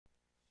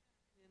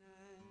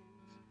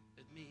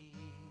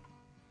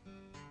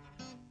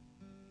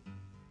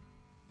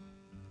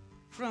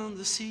from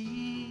the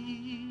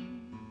sea.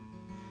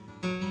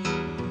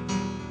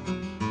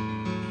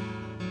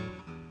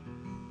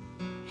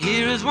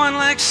 Here is one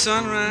like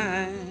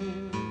sunrise,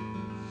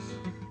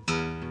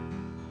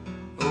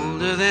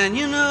 older than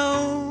you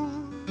know,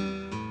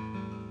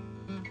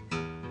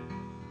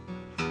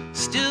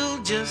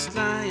 still just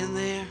lying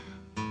there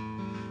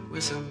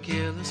with some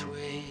careless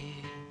way.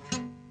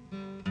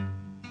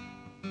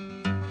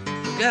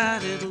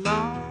 Forgot it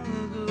long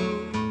ago.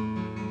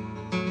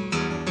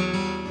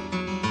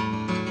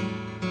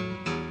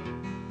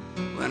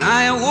 When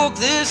I awoke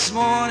this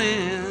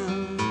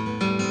morning,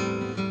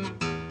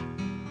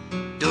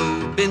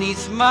 dove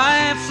beneath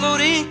my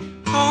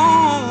floating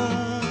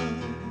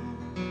home,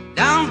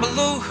 down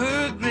below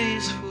her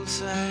graceful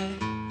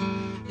side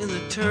in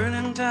the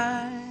turning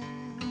tide,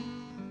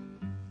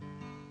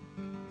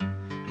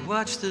 to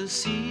watch the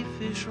sea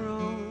fish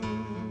roam.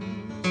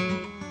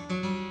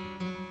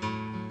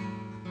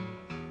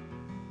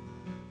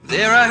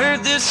 There I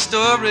heard this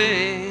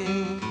story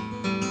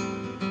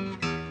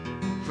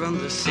from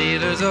the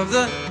sailors of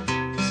the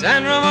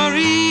Sandra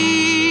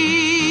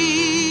Marie.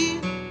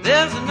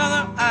 There's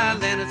another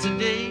island, it's a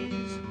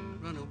day's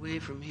run away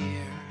from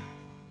here.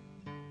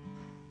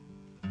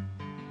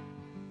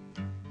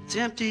 It's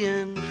empty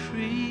and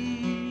free.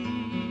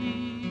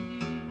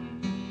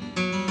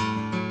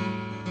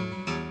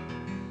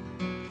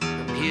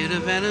 From here to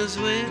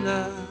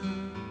Venezuela,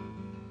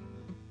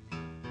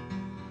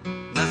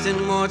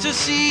 nothing more to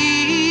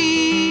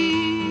see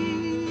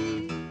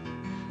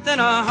than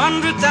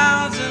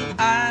 100,000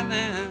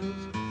 islands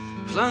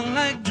flung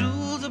like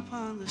jewels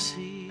upon the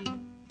sea,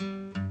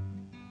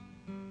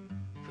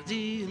 for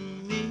thee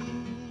and me.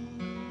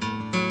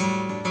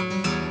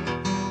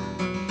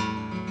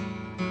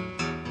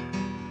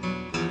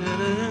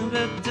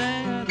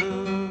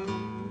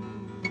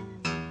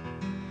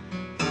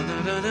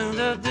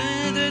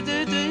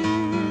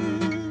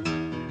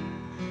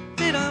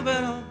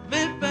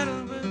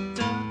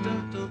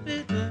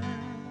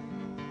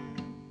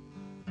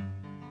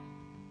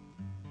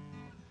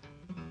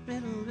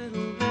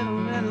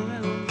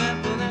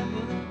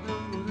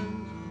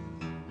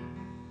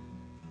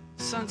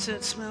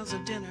 Sunset smells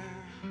of dinner.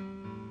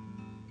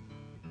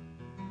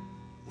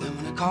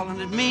 Women are calling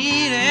at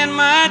me to end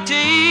my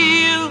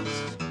tales,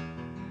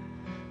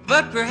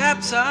 but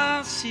perhaps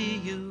I'll see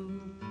you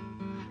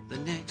the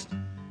next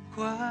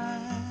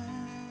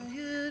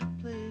quiet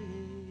place.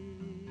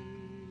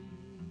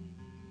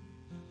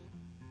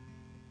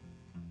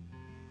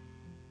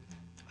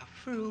 I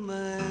furl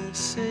my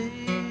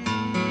sail.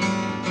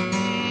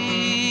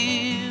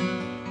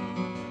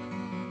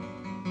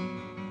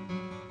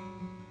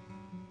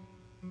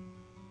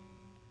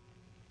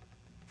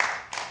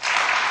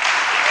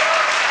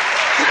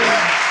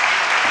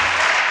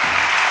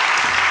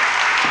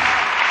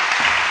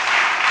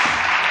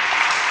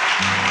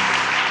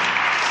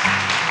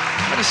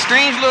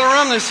 Strange little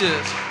room this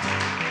is.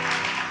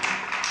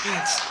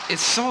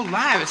 It's so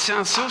live. It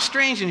sounds so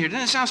strange in here.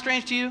 Doesn't it sound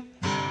strange to you?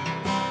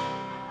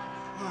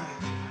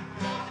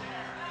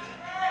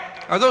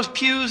 Are those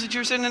pews that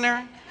you're sitting in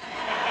there?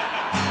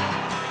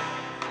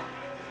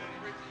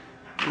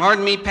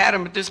 Pardon me,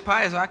 Patton, but this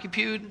pie is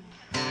occupied.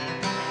 I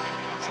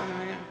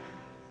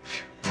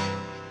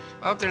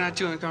hope they're not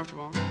too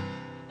uncomfortable.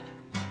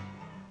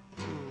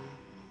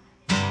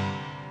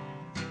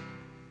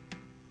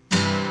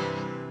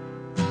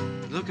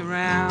 Look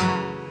around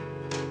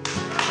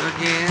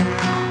again.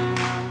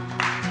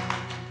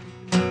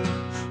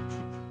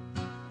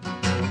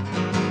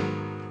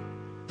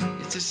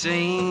 It's the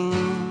same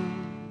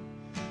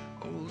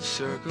old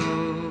circle.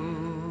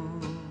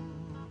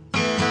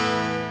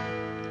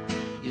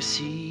 You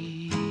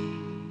see,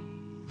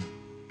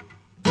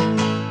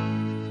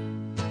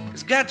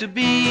 it's got to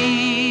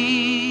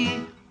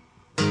be.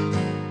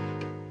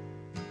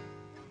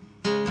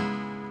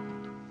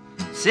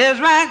 Says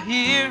right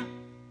here,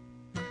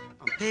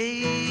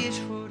 page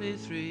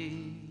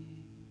 43,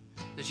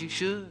 that you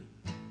should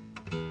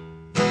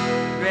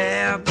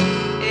grab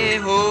a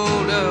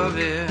hold of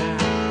it,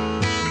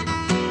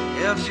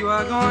 else you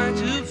are going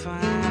to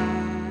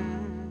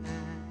find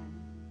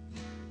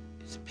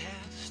it's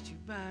passed you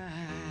by.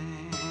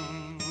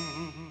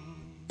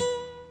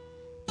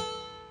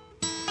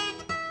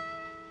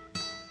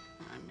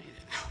 I made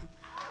it.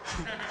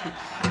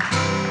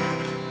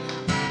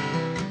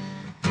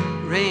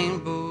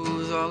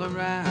 Rainbows all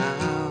around.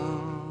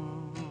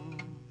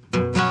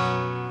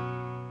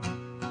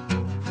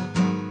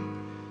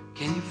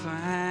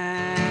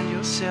 Find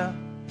yourself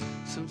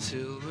some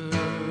silver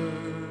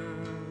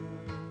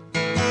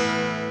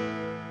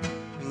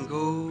and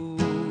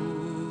gold.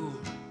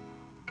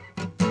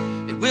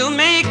 It will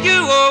make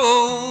you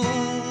old.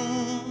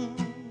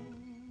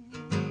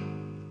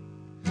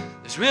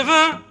 This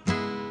river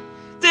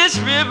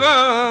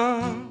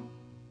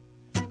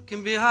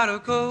can be hot or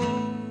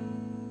cold,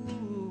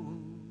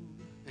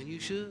 and you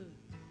should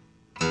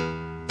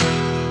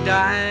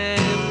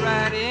dive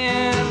right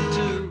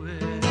into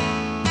it,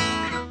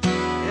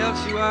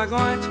 else you are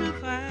going to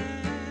find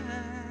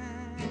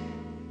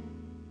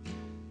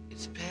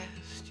it's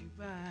past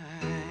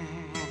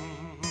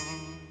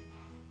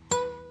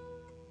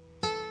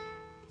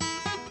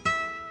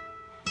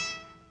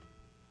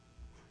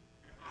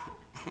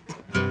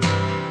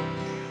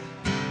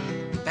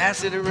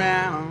pass it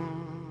around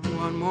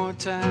one more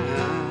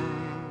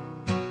time.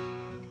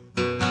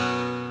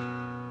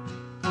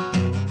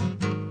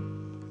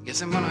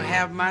 Guess I'm gonna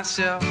have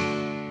myself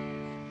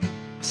a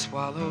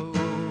swallow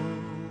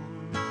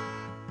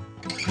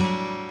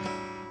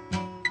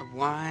of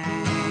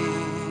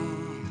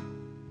wine.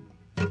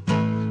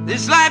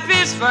 This life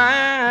is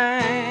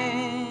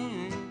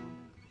fine,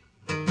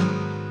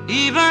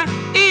 even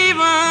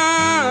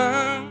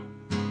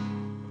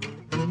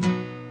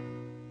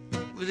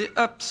with the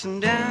ups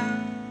and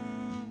downs.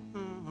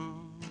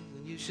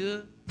 You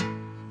should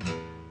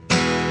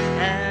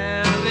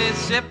have a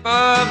sip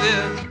of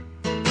it,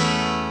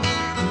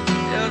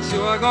 else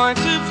you are going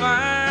to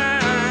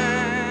find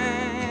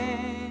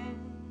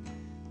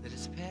that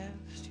it's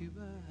passed you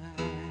by.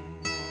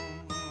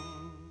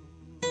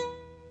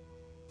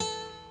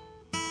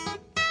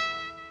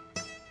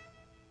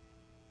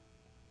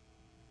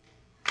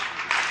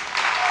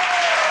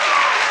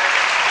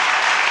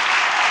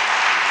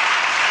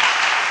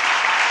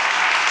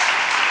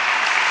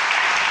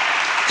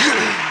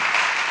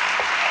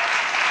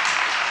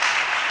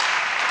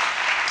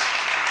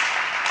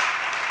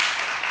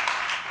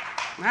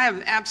 I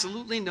have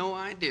absolutely no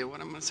idea what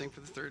I'm going to sing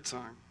for the third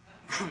song.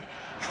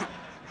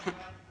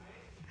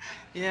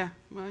 Yeah,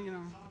 well, you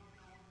know.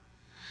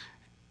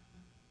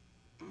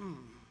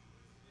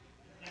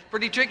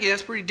 Pretty tricky.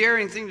 That's a pretty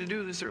daring thing to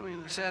do this early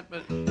in the set,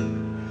 but...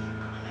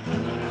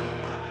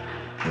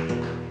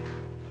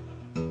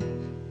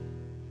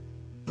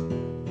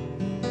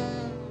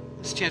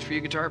 It's a chance for you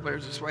guitar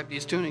players to swipe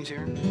these tunings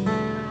here.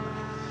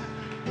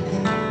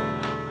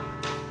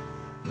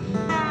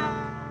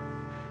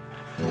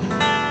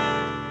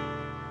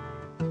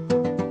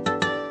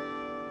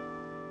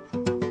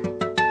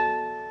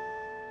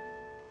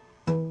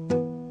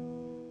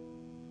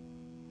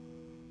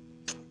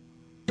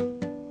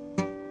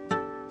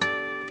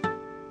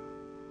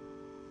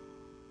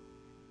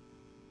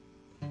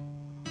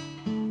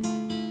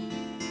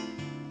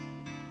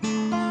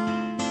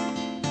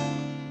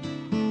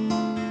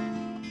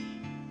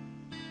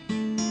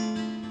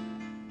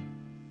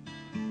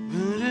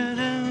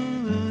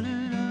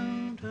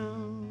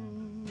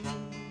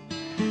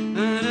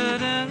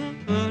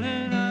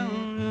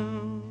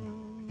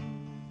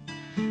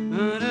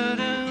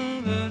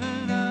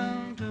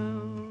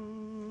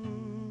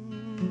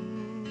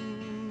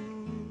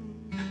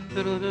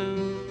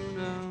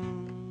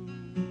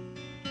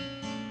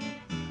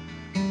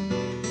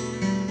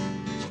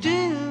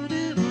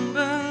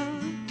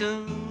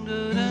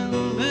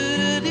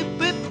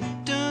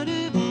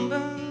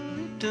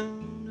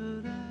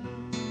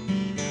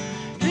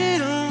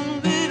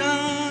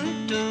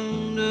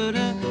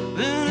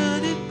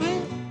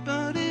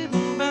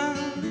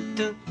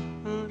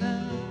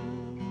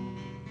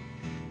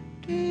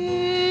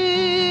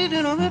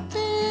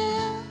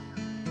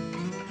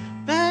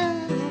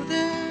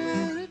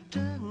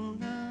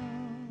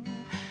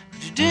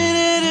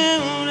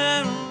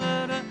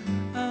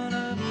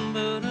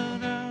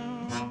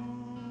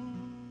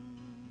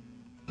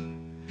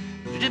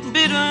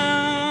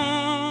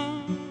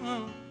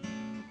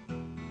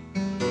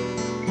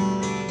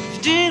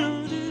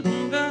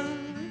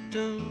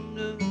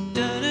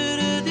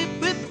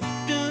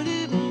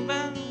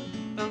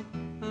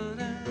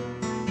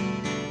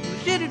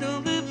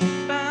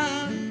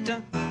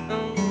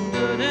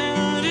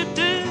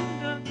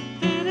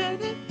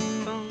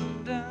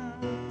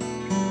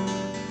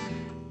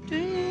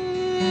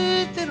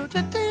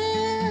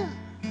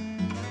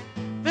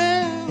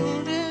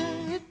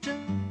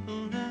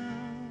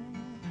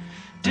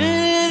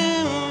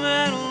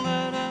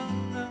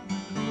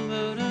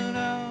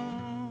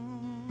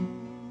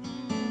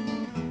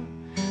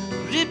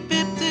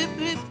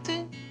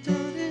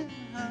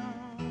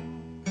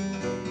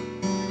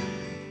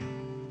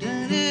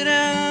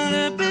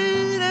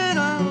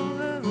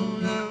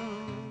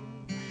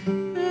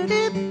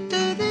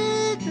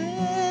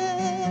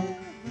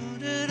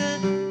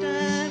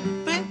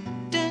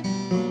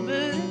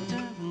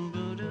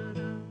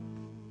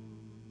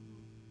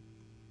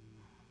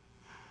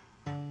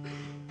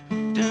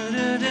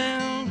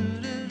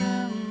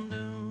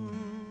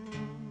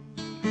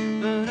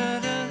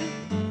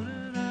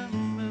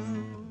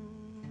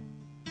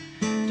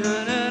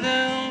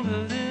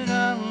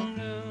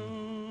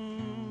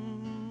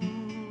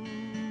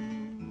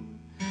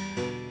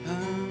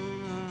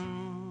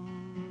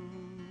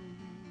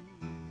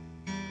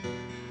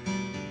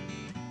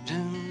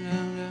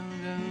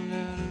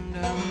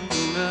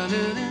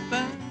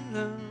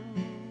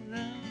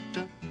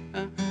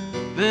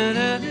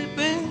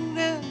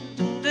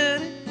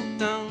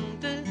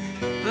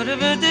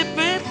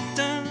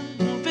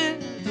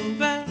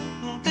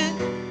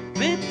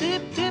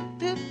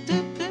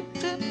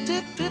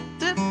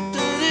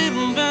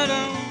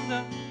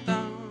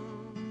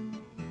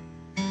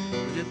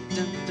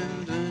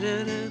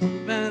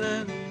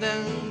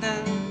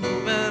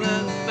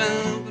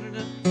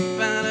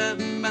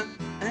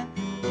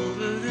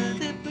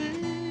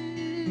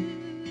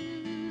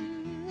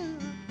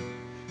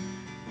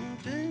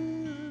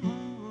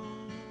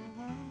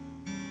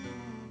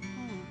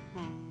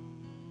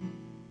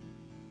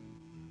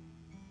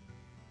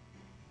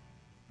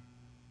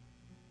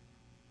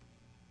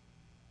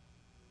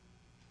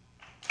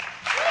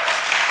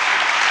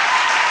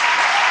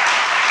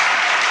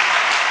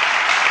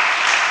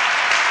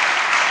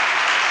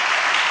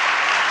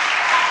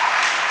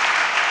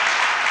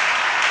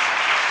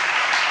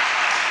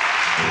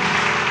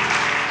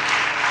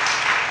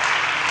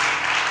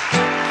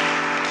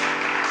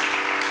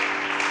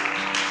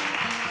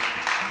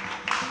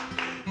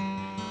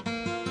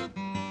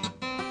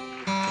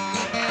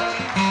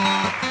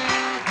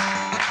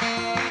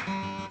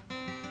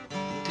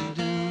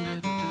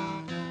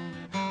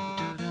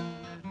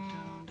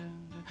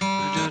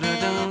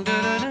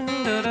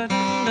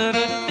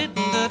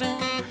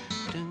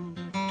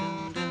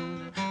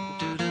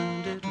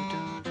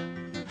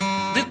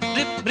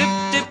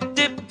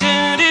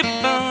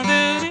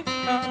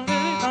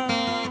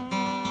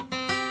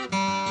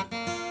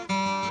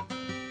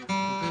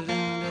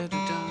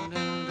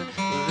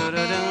 If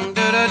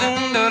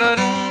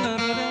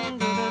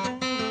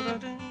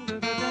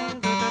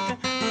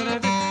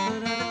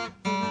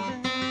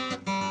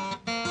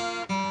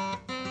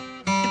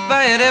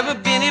I had ever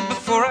been here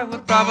before, I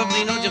would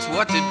probably know just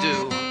what to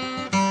do.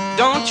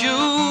 Don't you?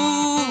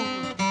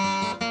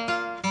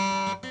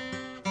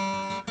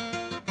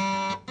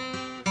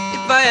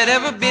 If I had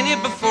ever been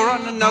here before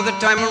on another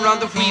time around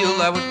the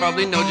wheel, I would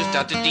probably know just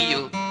how to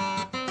deal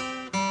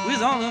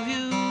with all of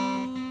you.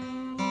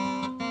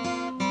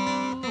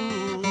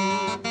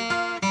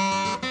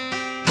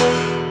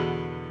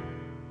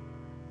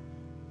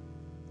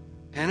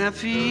 And I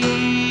feel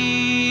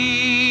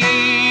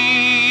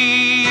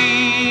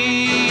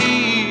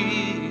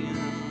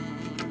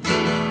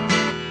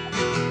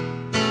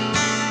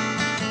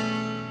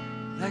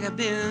like I've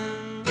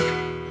been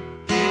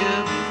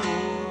here before.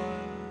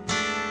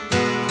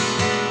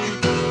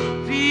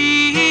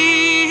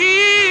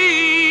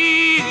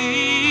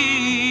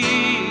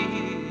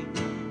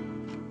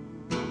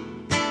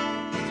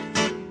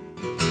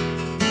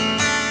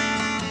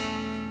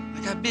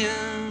 Like I've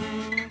been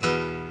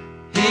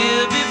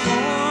here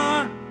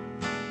before.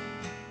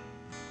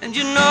 And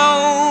you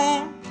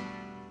know,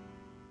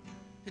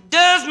 it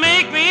does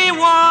make me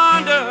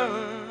wonder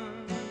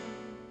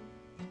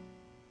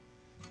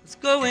what's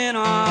going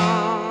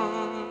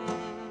on.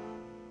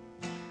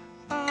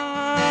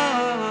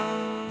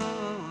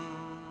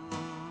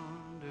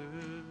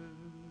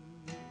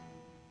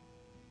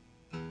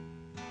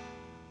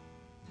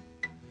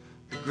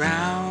 The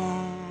ground.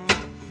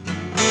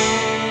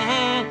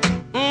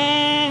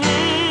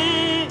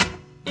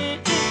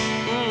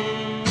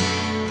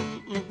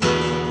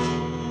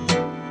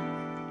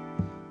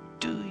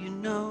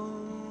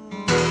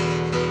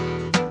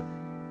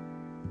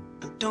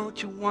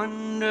 Don't you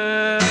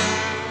wonder?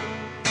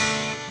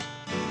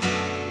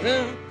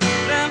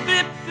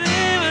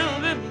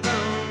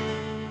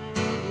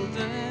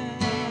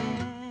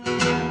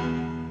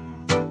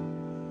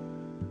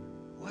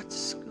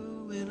 What's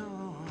going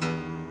on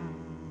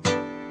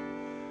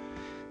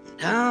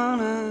down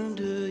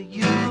under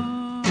you?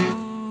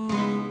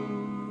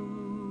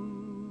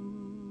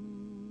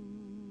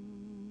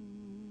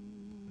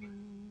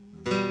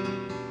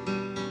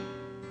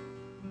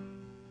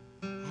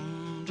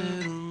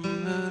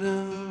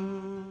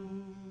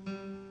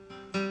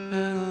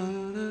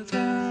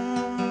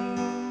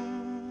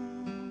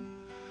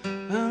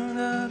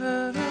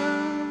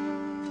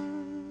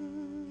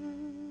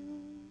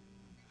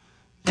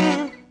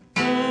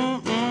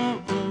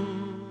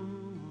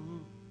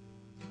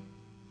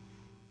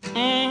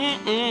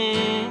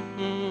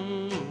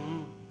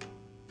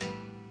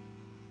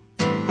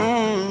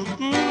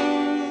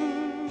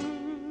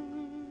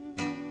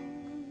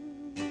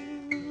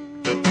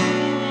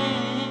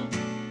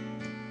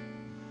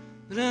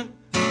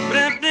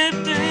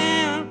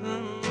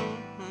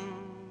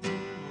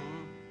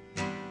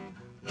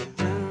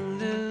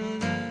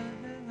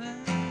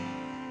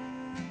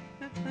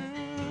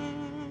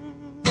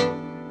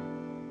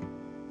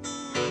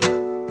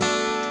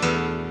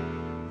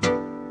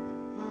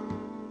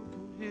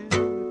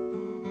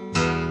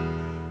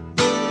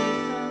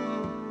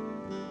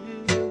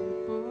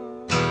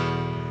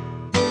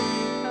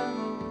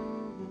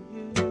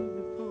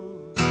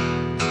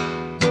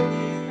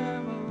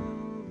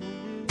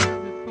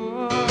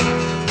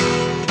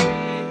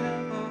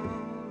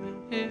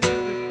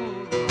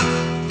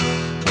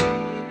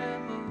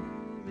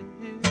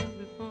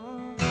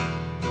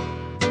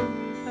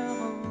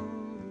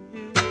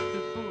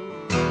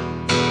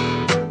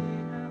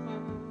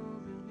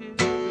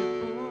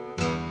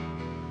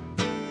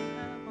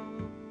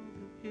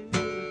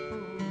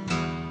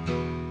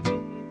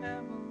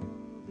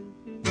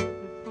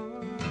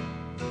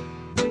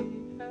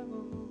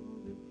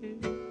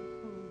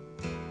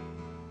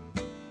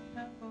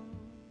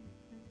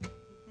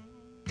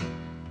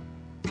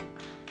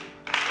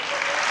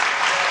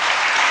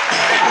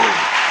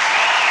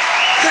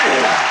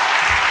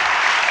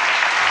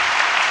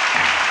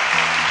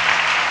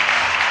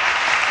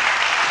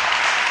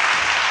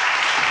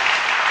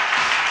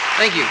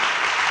 Thank you.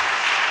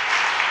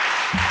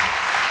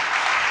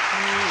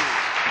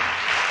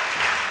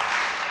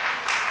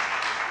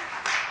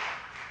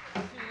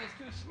 It's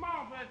too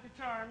small for that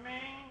guitar,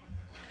 man.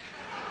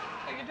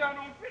 That guitar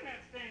don't fit in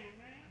that thing,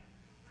 man.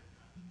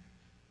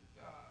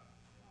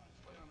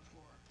 Play on the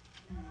floor.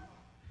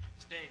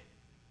 Stay.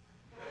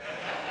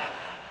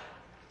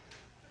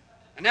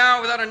 And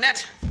now, without a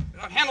net,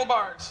 without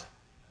handlebars.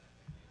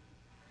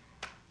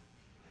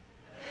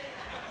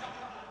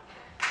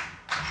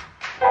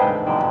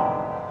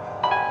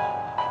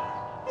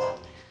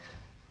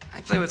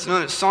 I play what's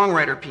known as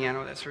songwriter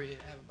piano. That's where you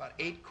have about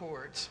 8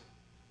 chords.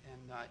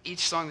 And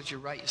each song that you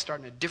write, you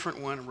start in a different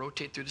one and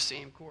rotate through the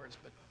same chords.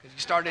 But because you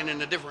start in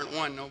a different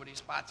one, nobody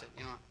spots it,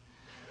 you know.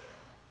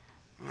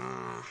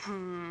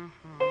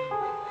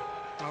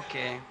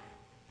 Okay.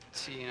 Let's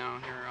see, you know,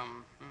 here,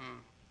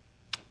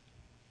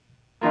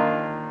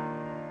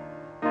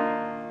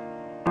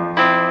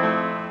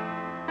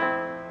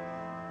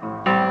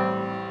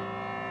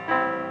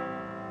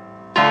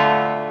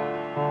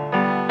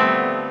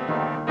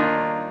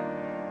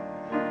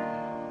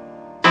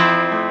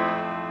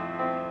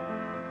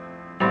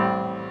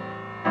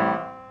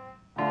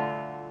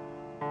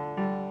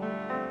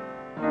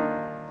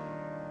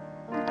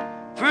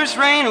 first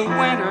rain of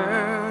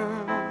winter.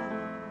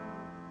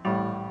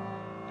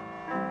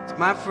 It's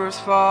my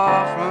first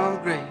fall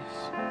from grace.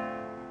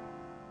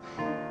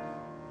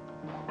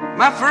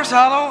 My first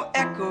hollow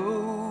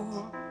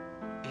echo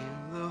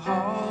in the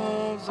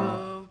halls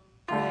of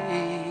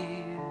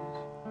praise.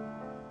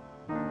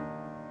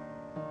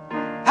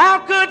 How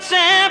could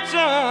Samson?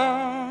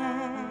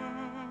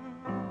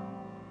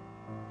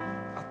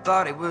 I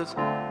thought he was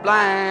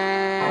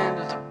blind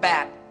as a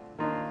bat.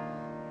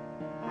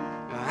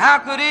 How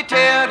could he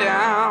tear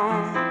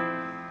down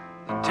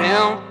the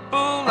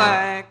temple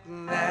like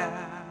that?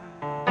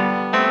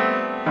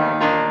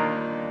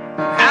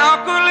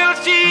 How could little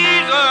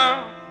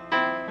Caesar?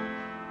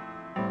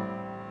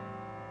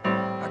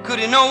 Could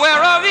he know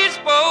whereof he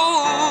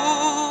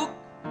spoke?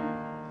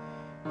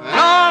 When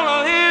all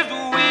of his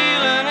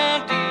wheeling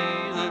and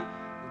dealing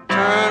were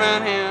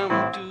turning him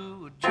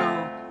into a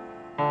joke.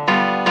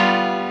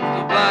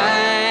 The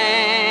blind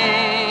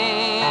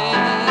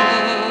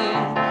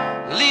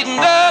leading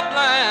the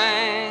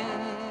blind,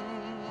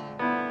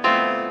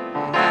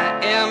 and I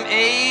am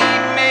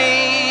amazed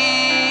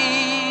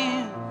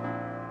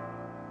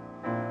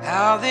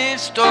how they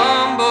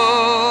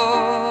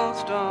stumble,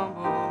 stumble.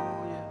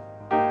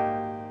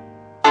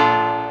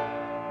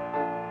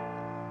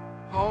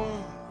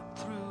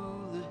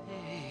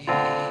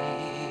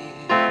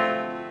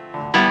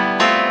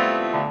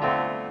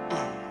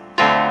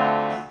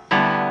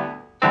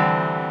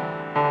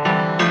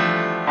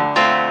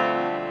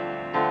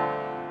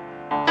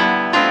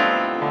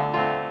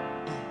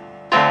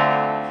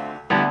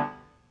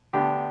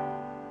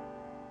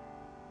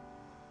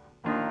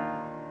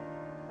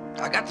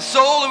 I got the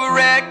soul of a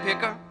rag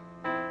picker,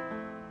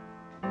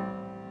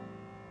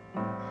 the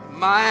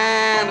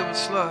mind of a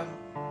slut,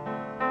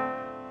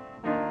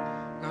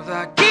 'cause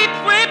I keep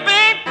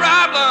sweeping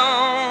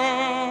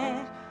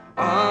problems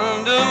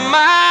under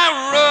my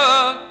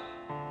rug.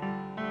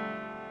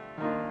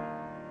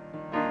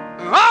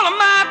 All of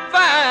my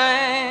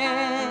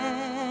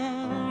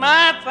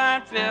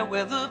fine fair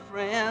weather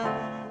friends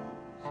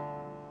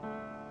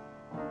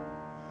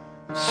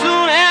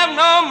soon have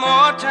no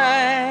more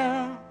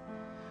time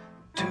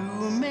to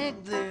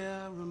make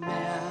their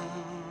amends.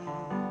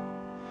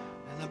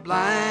 And the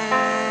blind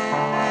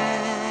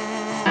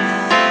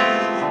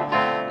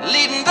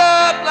leading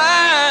the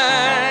blind,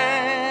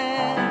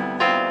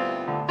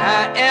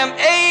 I am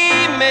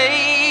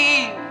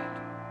amazed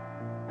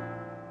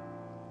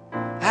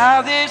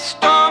how they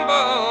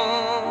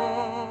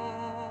stumble,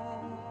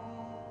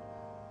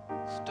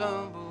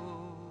 stumble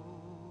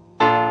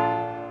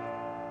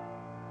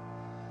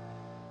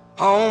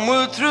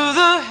homeward through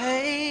the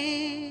haze.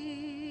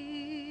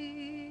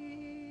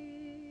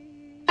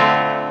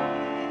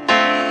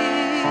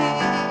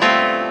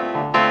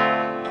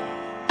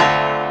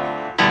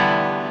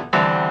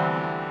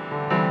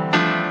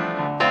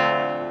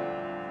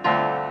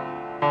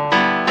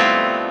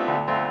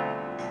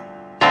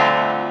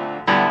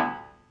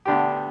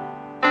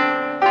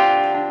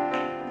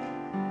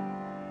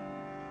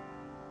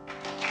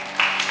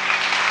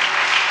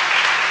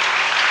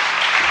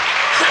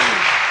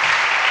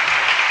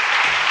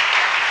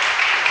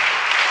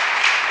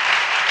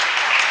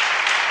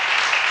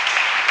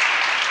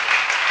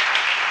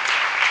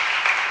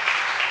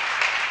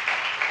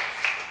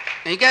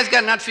 You guys got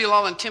to not feel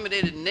all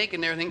intimidated and naked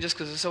and everything just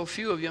because there's so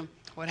few of you.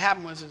 What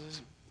happened was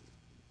this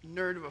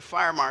nerd of a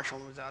fire marshal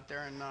was out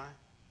there and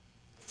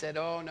said,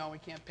 "Oh, no, we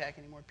can't pack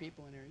any more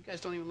people in here. You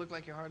guys don't even look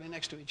like you're hardly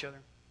next to each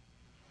other."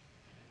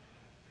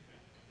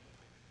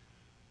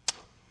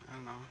 I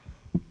don't know.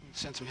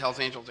 Send some Hells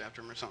Angels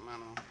after him or something. I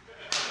don't know.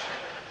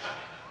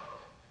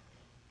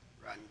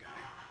 Riding guy.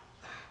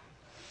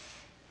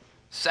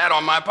 Sat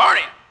on my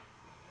party.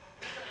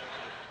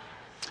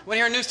 Want to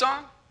hear a new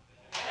song?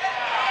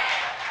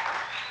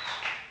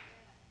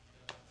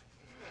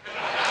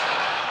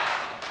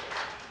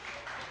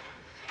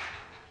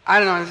 I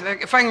don't know,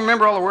 if I can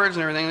remember all the words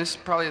and everything, this is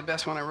probably the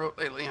best one I wrote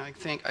lately, I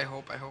think, I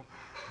hope. It's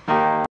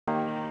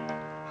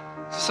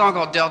a song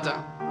called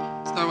Delta.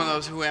 It's not one of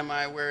those, who am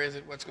I, where is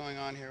it, what's going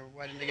on here,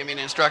 why didn't they give me an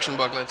instruction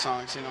booklet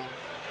songs, you know.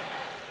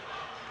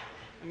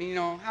 I mean, you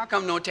know, how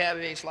come no tab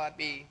A slot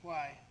B?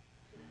 Why?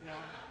 You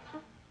know,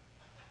 you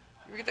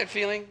ever get that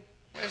feeling?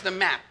 Where's the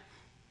map?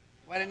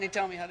 Why didn't they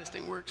tell me how this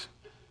thing works?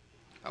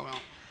 Oh well,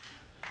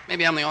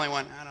 maybe I'm the only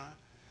one, I don't know.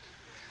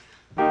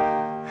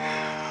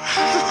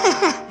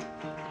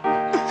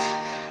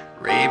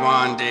 Rave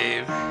on,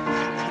 Dave.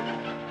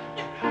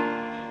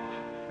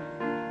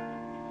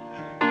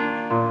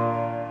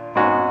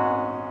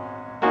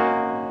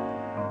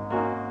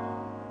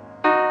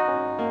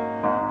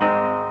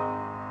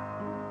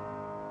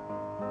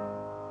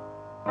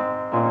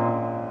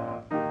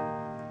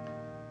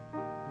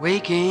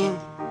 Waking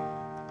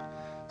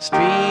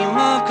stream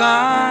of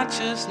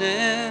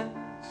consciousness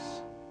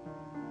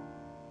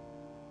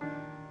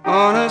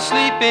on a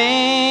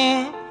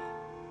sleeping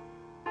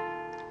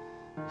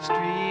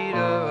street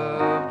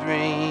of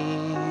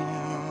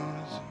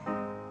dreams.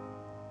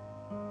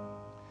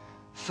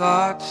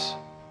 Thoughts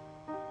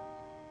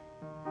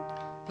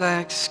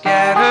like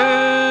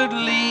scattered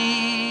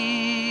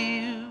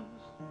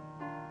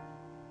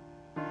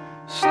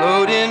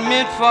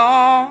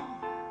fall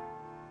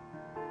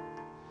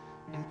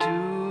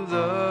into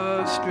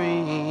the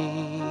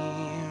streams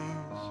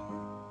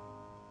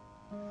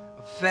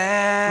of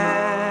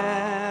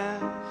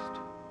fast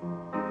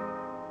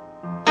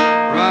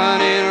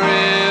running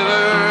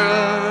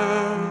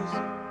rivers,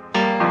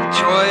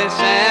 choice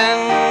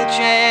and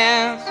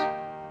chance,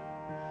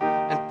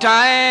 and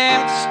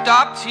time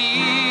stops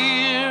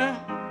here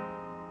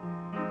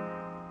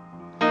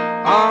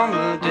on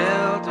the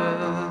delta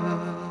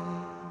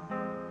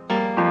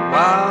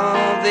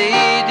while they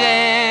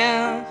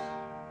dance,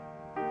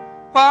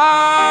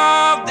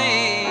 while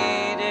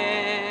they dance.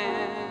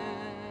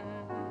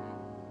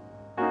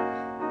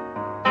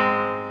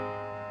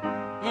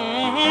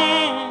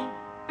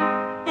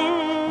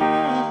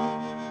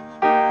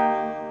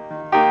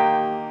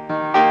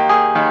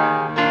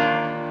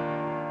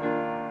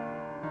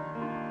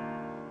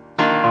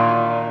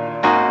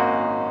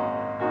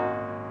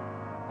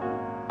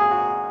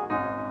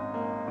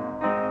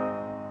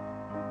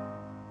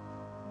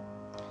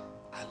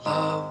 I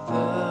love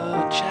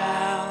the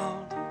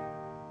child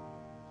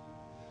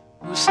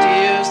who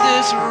steers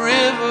this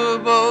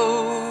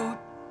riverboat,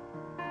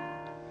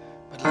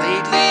 but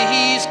lately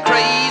he's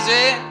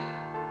crazy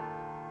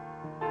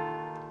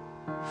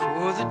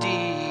for the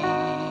deep,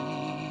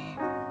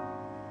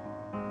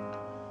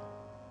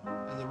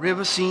 and the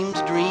river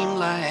seems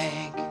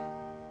dreamlike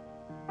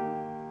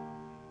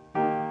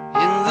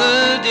in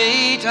the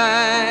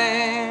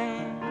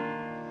daytime,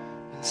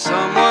 and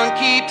someone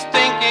keeps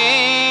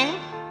thinking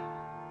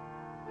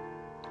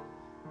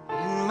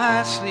in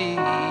my sleep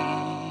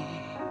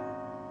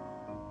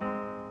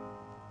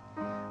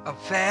of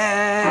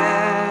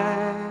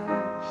fast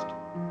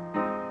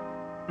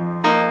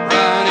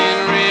running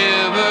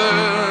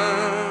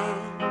rivers,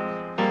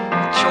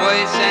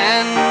 choice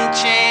and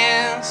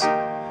chance,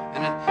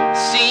 and it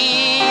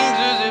seems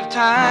as if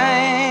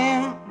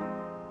time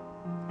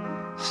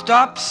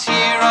stops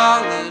here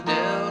on the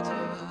delta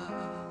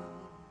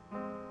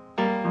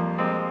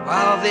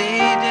while they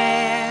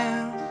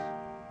dance,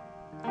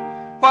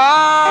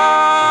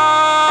 while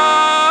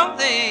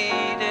they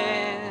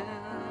dance,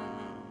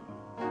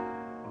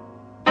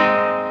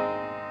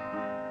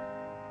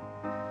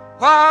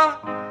 while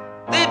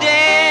they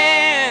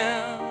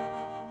dance,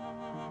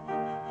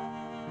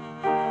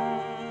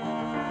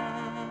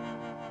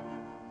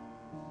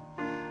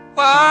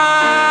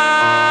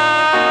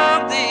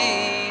 while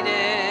they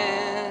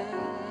dance.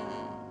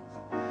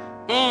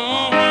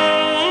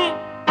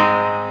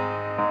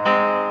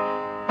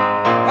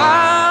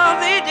 While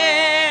they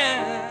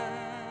dance,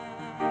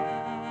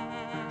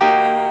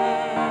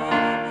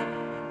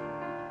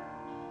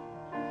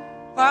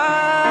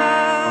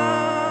 while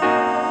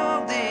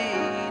they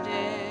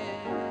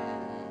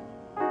dance.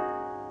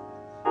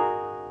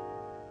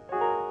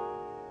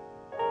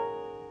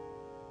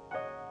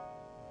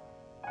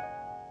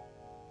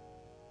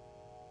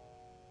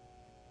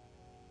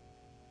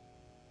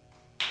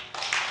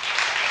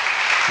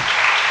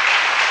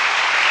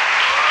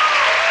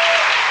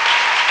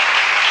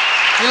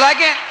 You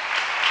like it?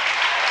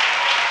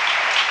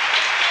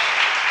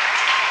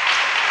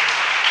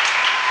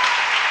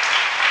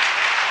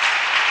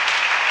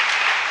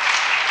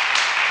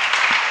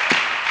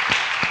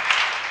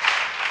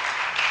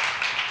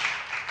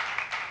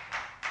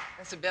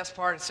 That's the best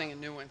part of singing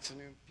new ones to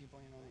new people,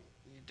 you know,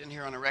 you didn't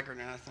hear on a record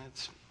or nothing.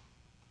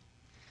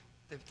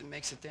 If it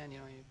makes it then, you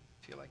know, you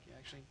feel like you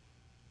actually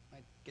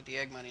might get the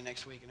egg money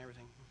next week and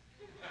everything.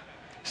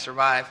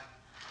 Survive.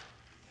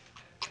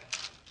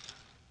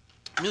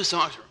 New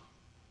songs are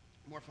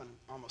more fun than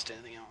almost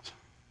anything else.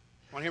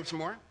 Want to hear some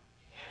more?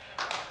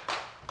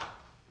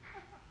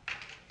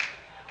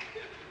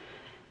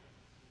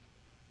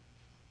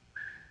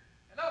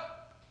 Hello.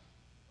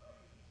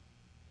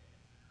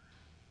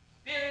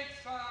 Spirit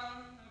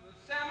son of a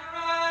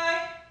samurai,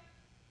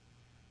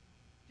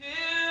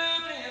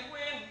 tilting at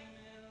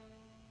windmill,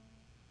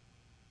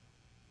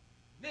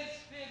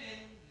 misfit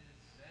in this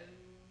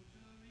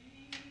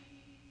century.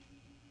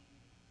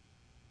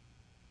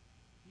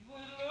 He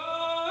was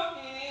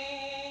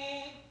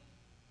looking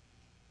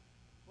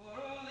for a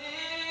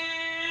living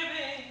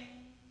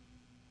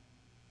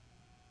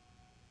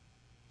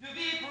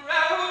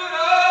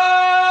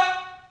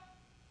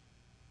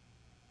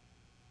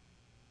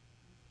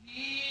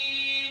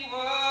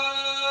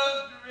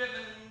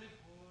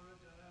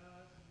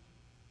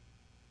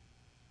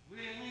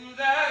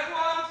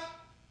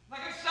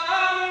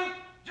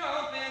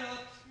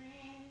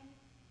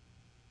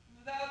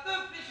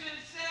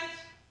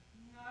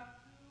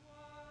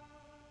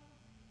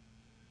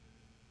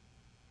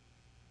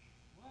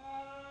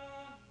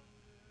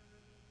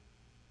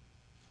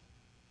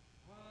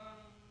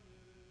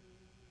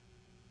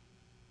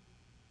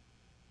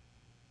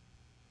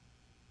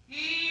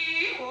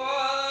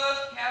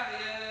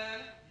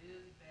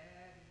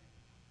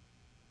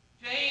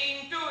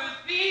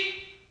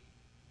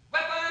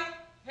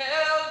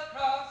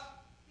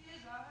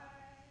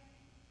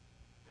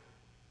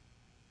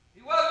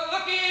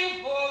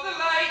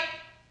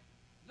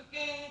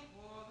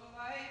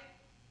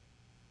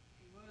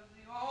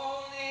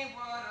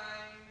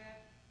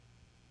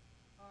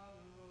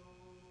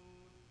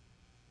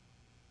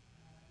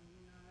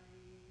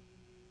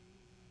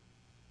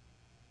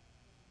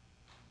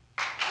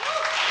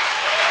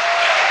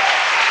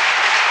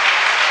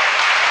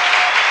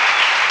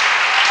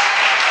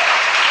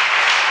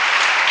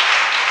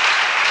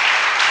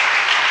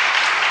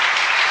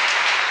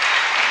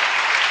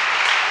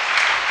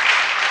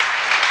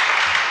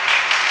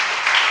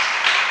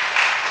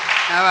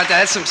How about that?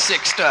 That's some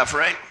sick stuff,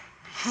 right?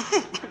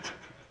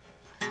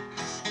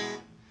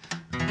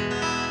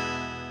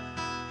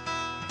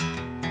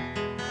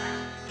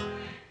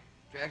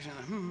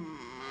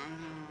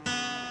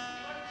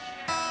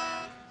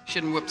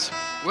 Shouldn't whoops.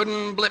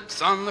 Wooden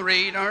blips on the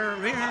radar.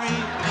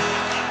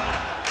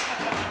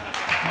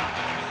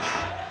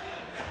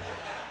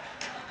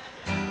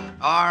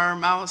 Our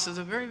mouse is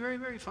a very, very,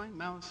 very fine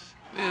mouse.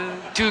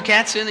 2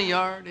 cats in the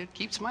yard. It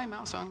keeps my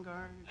mouse on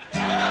guard.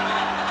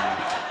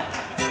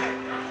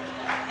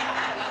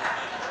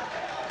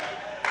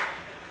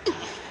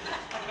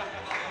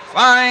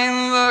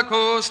 Find the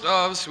coast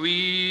of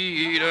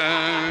Sweden.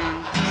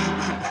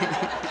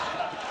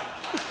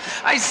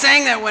 I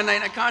sang that one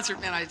night at a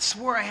concert, man. I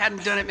swore I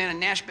hadn't done it, man,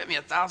 and Nash bet me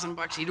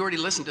 $1,000. He'd already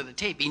listened to the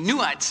tape. He knew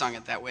I'd sung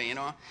it that way, you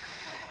know.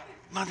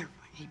 Mother,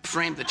 he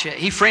framed the check.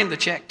 He framed the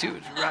check, too.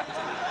 It's right.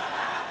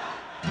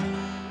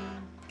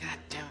 God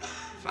damn it.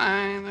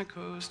 Find the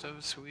coast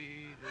of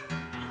Sweden.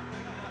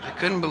 I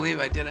couldn't believe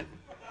I did it.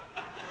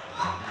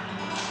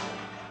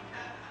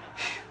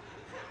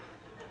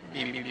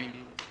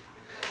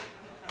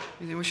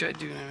 What should I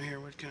do now here?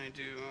 What can I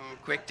do? Oh,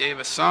 quick, Dave,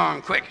 a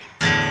song, quick.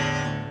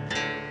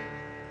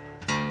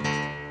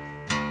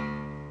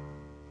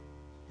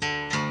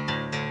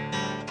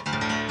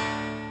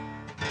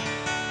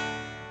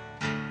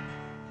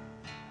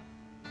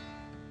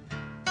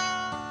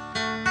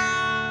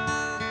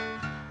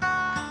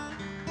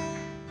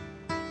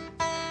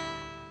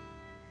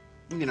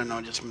 You don't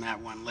know just from that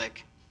one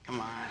lick.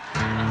 Come on.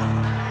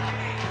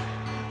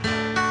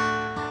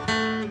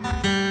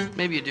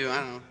 Maybe you do, I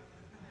don't know.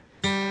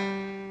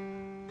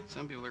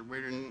 Some people are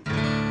weirder than...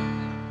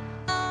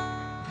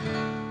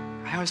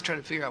 I always try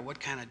to figure out what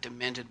kind of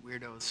demented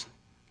weirdos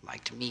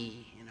like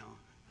me, you know.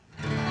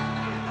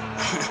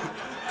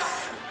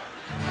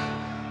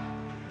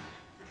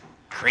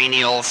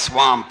 Cranial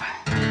swamp.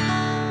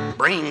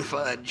 Brain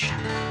fudge.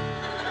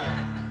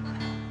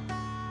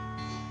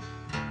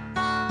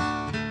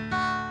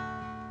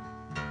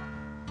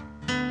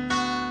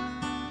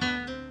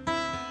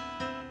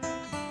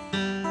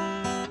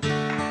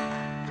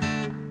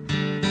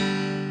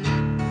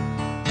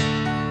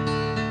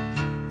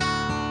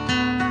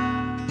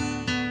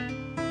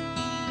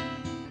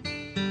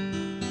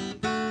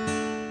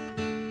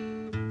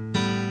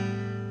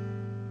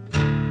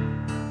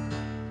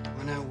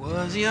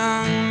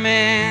 Young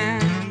man,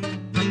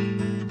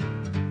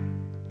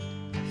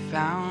 I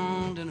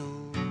found an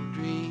old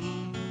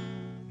dream.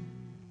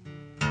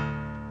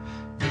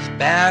 It's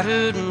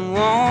battered and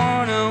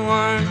worn a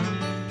one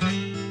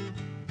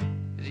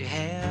as you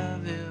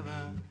have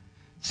ever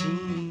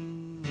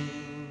seen.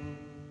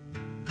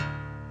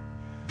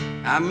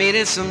 I made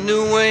it some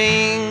new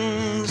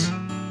wings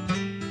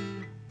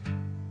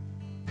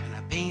and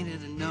I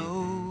painted a nose.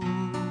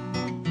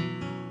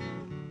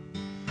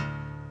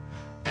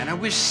 And I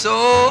wish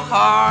so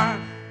hard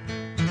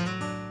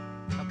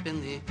up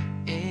in the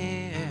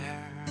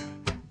air.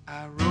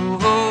 I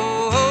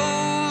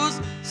rose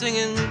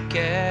singing,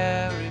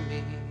 carry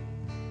me,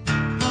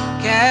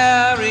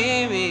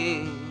 carry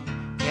me,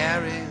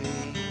 carry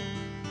me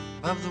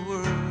above the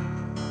world.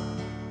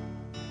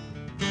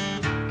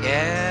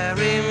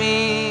 Carry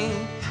me,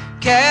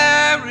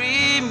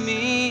 carry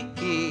me,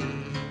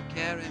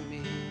 carry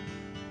me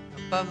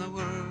above the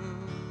world.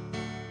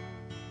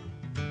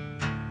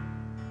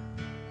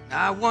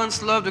 I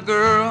once loved a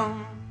girl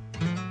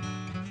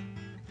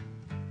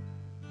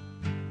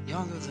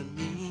younger than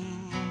me.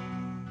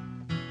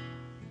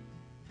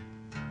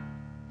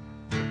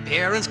 Her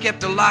parents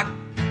kept her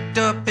locked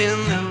up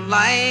in their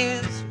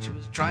lives. She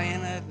was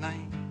trying at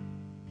night,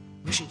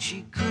 wishing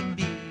she could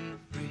be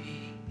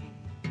free.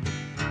 Of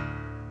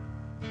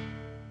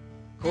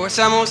course,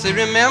 I mostly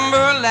remember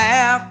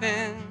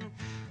laughing,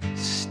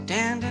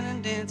 standing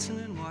and dancing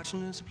and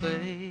watching us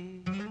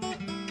play.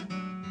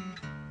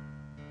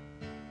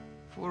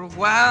 For a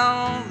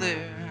while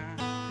there,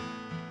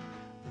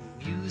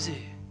 the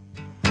music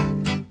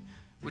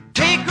would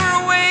take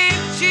her away.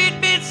 She'd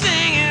be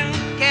singing,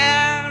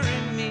 carry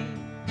me,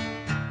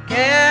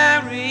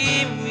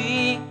 carry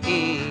me,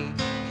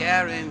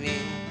 carry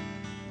me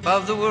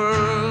above the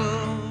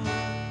world.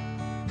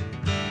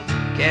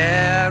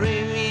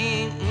 Carry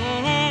me,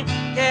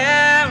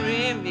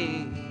 carry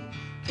me,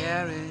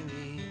 carry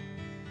me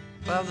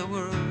above the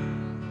world.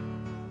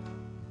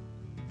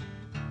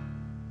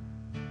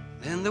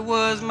 Then there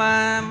was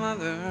my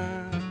mother.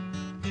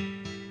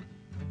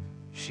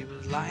 She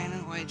was lying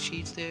in white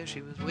sheets there.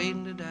 She was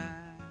waiting to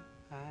die.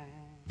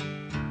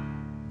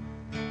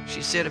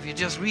 She said, if you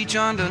just reach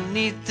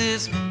underneath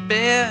this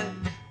bed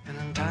and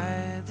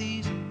untie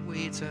these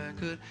weights, I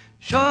could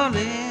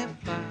surely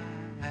fly.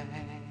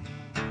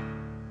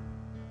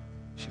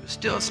 She was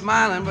still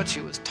smiling, but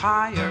she was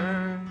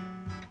tired.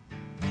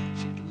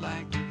 She'd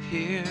like to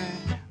hear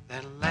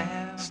that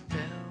last bell.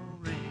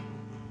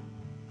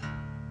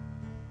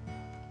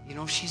 You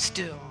know, she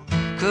still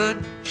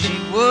could, she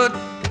would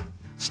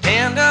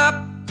stand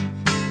up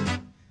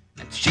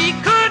and she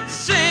could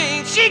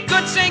sing,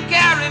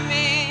 carry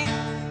me,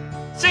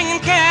 singing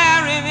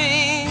carry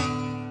me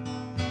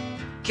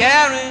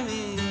carry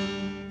me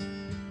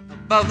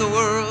above the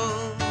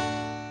world.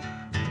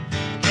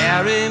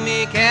 Carry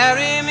me,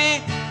 carry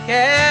me,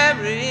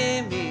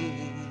 carry me.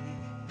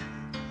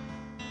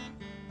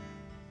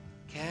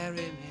 Carry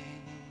me,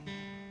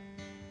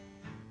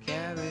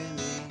 carry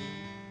me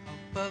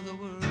above the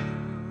world.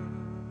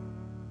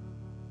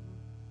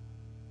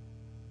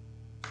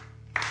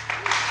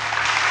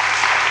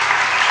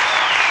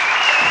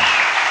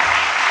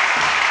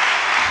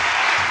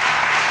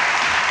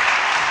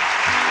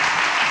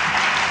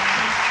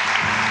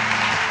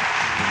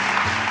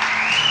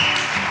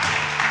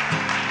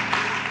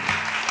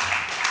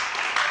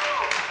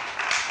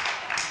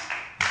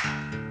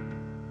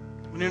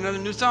 Another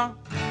new song?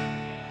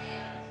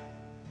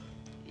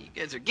 You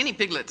guys are guinea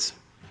piglets.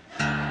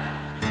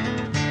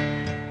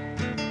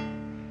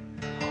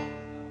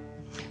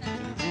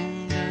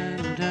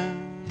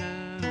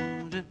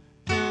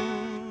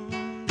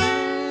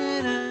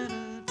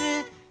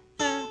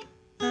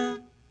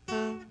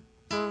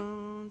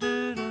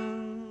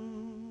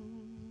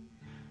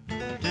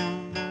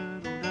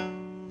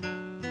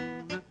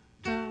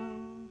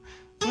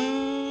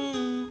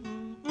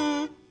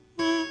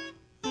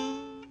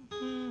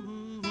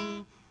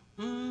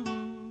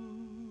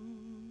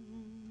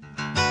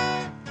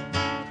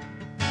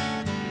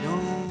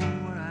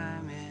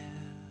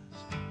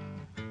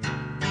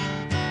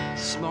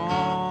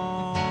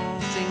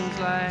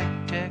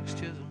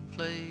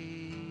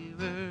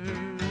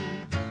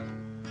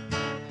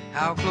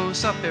 How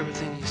close up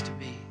everything used to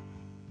be,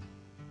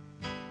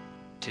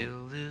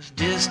 till this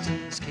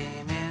distance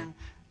came in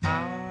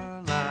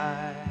our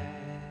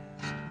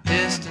lives.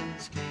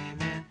 Distance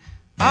came in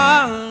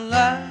our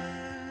lives.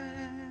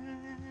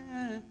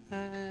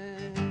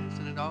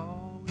 And it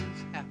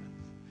always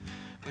happens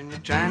when you're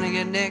trying to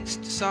get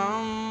next to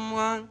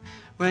someone,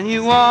 when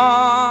you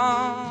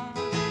want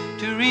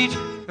to reach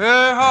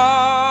her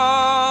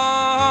heart.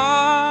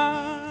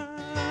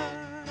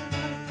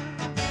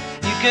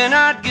 You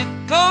cannot get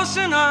close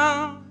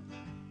enough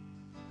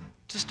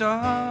to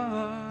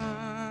start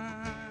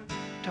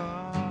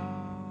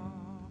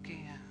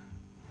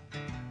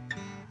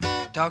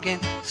talking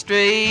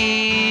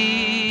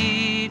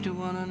straight to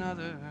one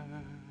another.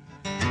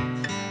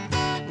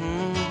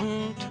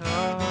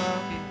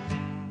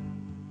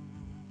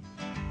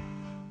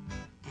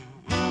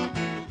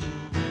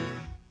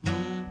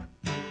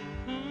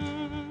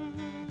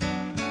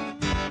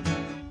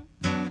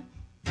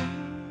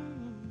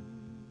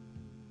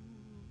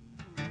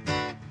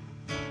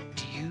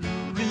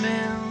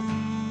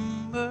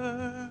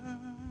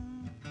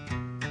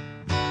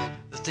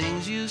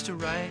 Used to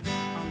write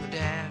on the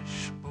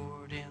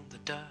dashboard in the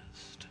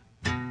dust,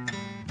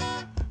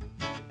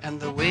 and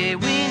the way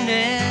we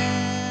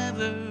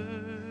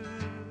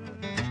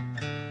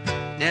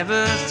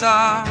never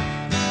thought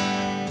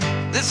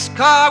this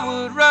car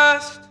would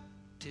rust,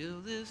 till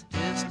this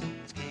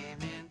distance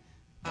came in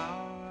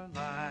our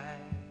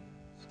lives.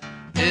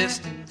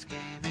 Distance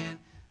came in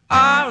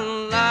our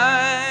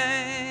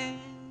lives.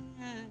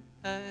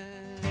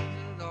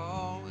 It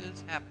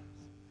always happens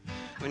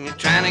when you're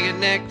trying to get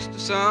next to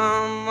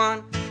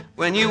someone,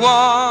 when you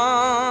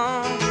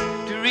want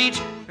to reach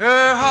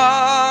her heart.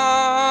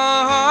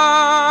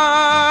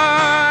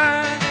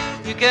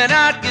 You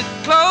cannot get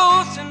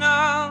close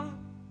enough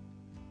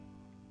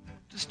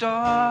to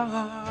start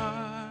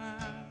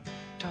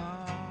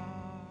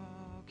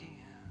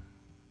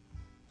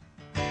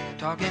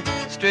talking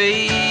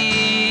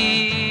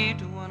straight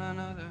to one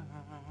another.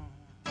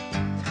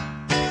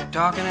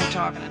 Talking and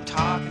talking and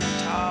talking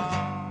and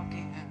talking.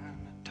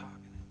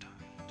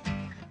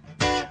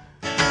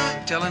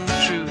 Telling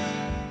the truth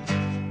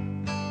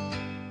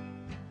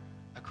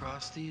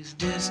across these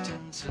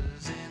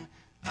distances in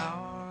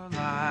our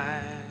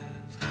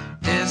lives.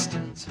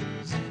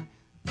 Distances in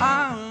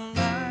our lives.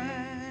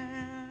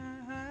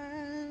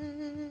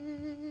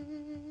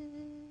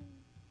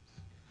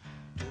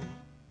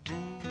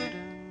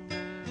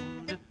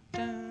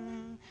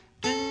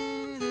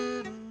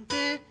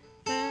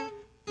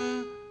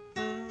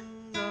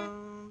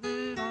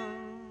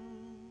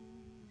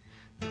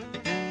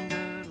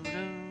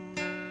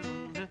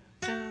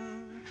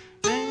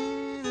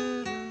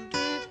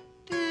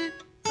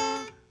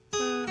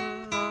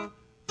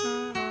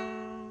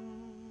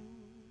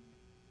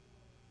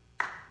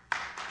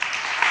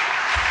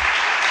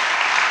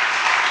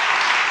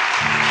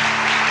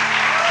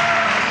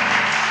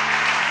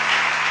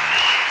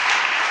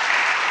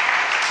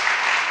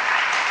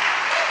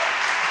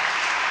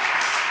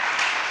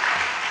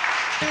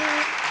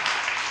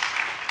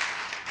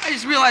 I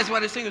just realized why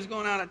this thing was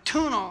going out of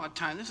tune all the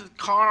time. This is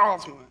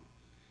Carl's one.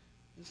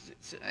 This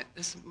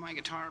is my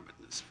guitar, but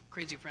this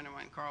crazy friend of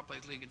mine, Carl,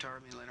 plays lead guitar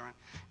with me later on.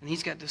 And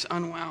he's got this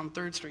unwound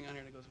third string on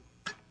here that goes,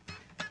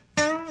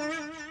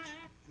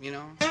 you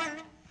know,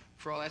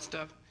 for all that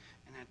stuff.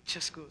 And that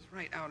just goes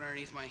right out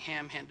underneath my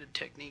ham-handed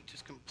technique,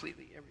 just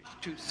completely every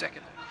 2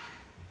 seconds.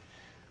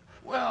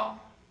 Well,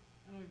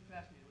 I don't know if you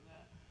passed me with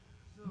that.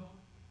 So,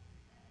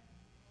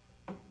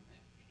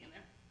 in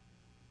there.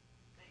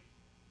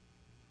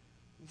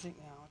 You think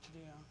now what to do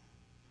now?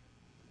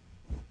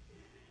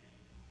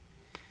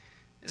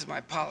 This is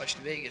my polished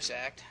Vegas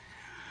act.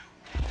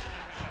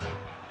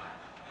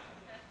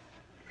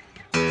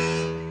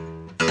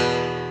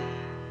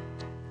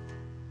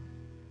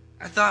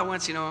 I thought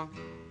once, you know,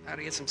 how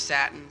to get some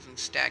satins and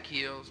stack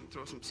heels and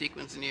throw some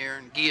sequins in the air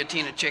and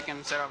guillotine a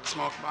chicken, set off a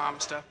smoke bomb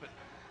and stuff, but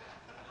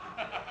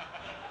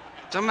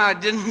somehow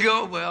it didn't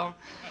go well.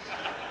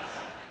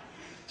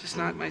 Just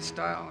not my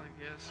style, I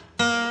guess.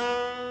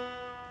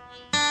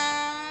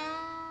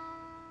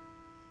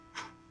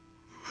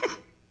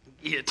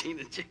 Guillotine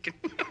a chicken.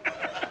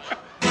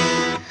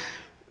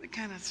 The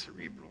kind of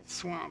cerebral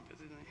swamp,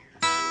 isn't it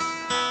here?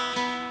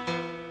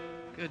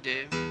 Good,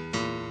 Dave.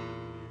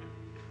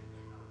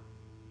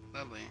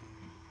 Lovely.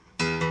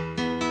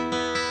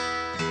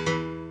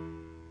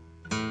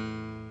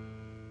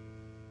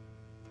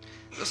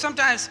 So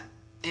sometimes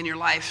in your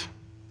life,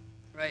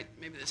 right,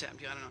 maybe this happened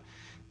to you, I don't know.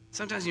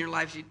 Sometimes in your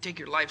life, you take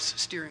your life's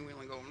steering wheel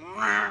and go,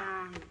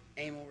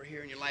 aim over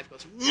here, and your life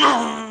goes,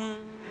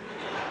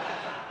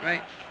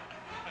 right?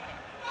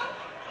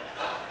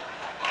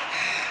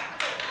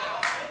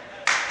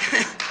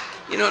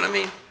 You know what I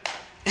mean?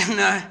 And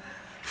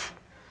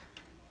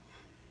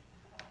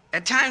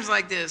at times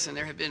like this, and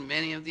there have been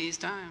many of these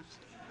times,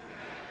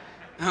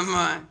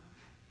 I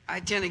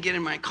tend to get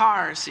in my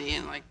car, see,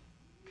 and like,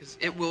 because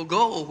it will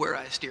go where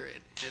I steer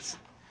it.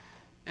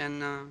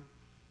 And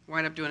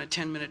wind up doing a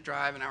 10-minute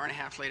drive, an hour and a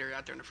half later,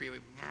 out there on the freeway,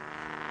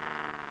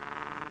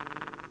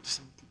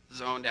 just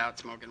zoned out,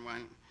 smoking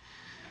one,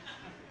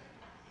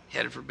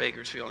 headed for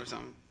Bakersfield or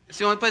something. It's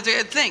the only place I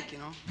could think, you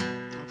know.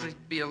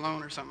 Be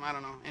alone or something, I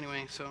don't know.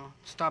 Anyway, so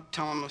stop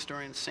telling the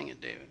story and sing it,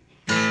 David.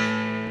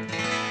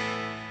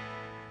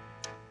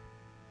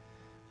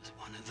 It's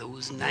one of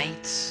those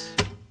nights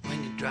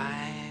when you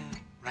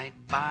drive right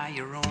by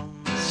your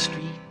own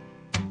street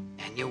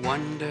and you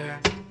wonder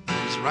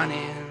who's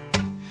running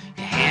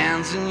your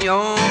hands and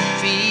your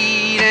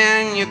feet,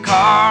 and your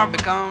car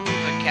becomes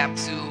a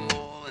capsule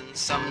and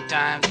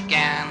sometimes you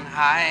can't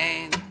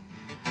hide.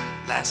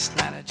 Last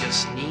night I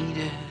just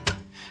needed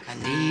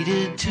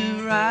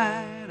to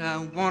ride. I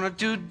wanted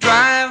to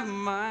drive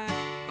my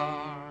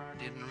car,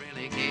 didn't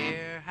really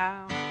care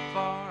how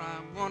far.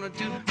 I wanted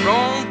to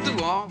roam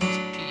through all these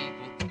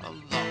people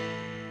alone.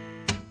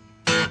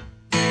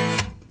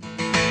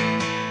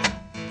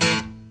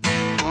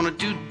 Wanted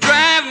to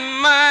drive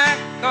my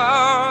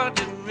car,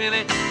 didn't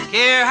really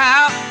care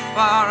how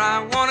far.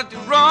 I wanted to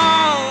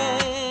roam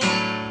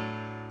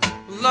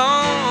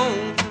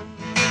alone.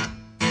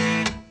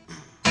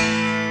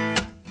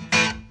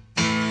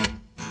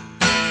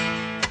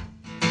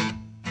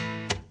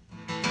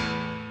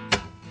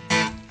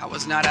 I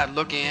was not out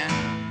looking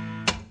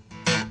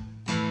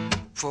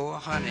for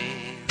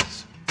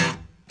honeys.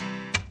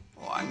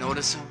 Oh, I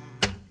noticed them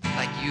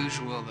like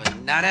usual, but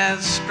not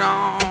as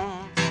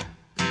strong.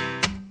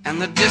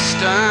 And the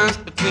distance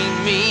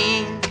between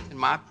me and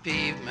my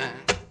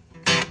pavement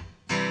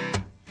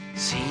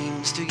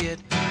seems to get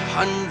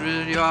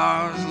 100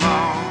 yards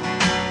long.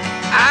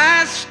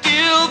 I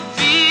still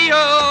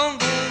feel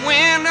the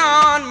wind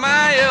on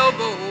my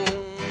elbow,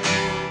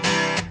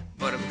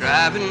 but I'm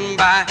driving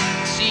by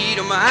the seat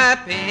of my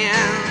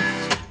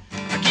pants.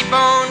 I keep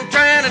on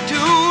trying to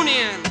tune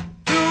in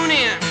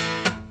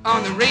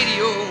on the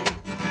radio,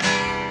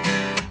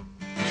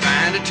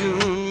 trying to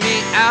tune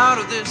me out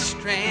of this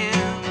trance.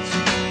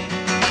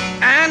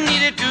 I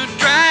needed to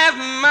drive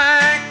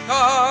my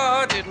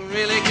car, didn't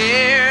really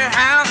care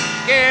how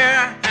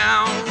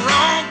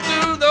wrong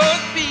through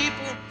those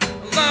people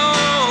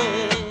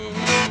alone.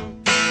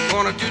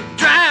 Wanted to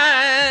drive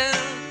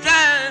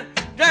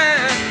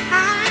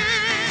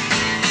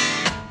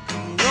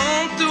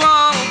wrong through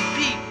all the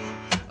people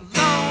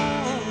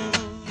alone.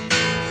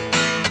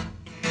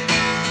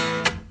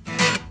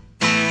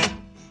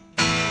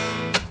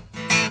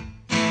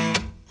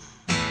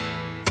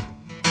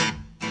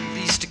 At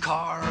least a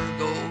car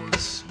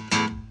goes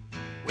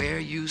where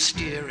you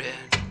steer it.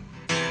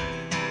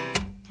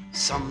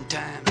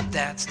 Sometimes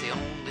that's the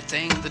only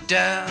thing that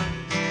does.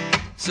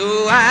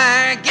 So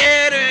I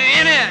get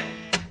in it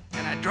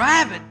and I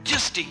drive it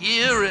just to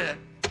hear it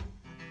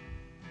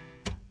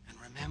and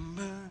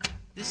remember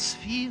this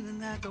feeling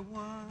that there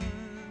was.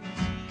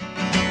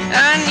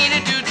 I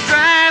needed to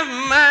drive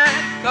my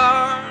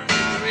car,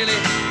 didn't really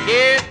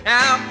care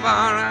how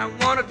far. I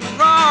wanted to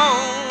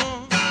roam